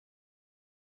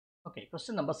Okay,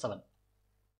 question number 7.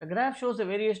 The graph shows the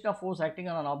variation of force acting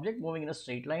on an object moving in a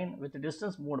straight line with the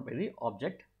distance moved by the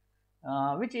object.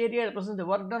 Which area represents the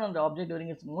work done on the object during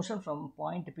its motion from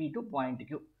point P to point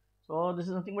Q? So this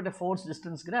is nothing but a force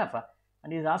distance graph,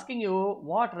 and he is asking you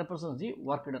what represents the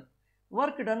work done.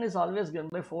 Work done is always given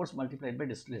by force multiplied by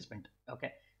displacement.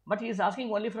 Okay, but he is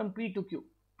asking only from P to Q.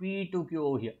 P to Q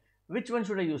over here. Which one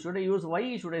should I use? Should I use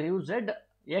Y? Should I use Z?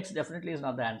 X definitely is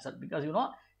not the answer, because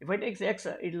if I take X,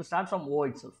 it will start from O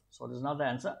itself. So this is not the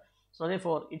answer. So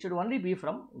therefore, it should only be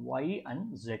from Y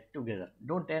and Z together.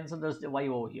 Don't answer this Y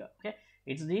over here. Okay,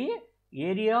 it's the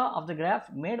area of the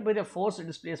graph made by the force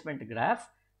displacement graph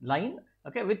line.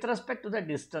 Okay, with respect to the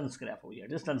distance graph over here,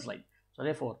 distance line. So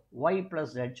therefore, Y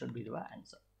plus Z should be the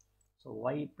answer. So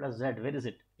Y plus Z, where is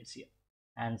it? It's here.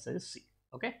 Answer is C.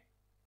 Okay.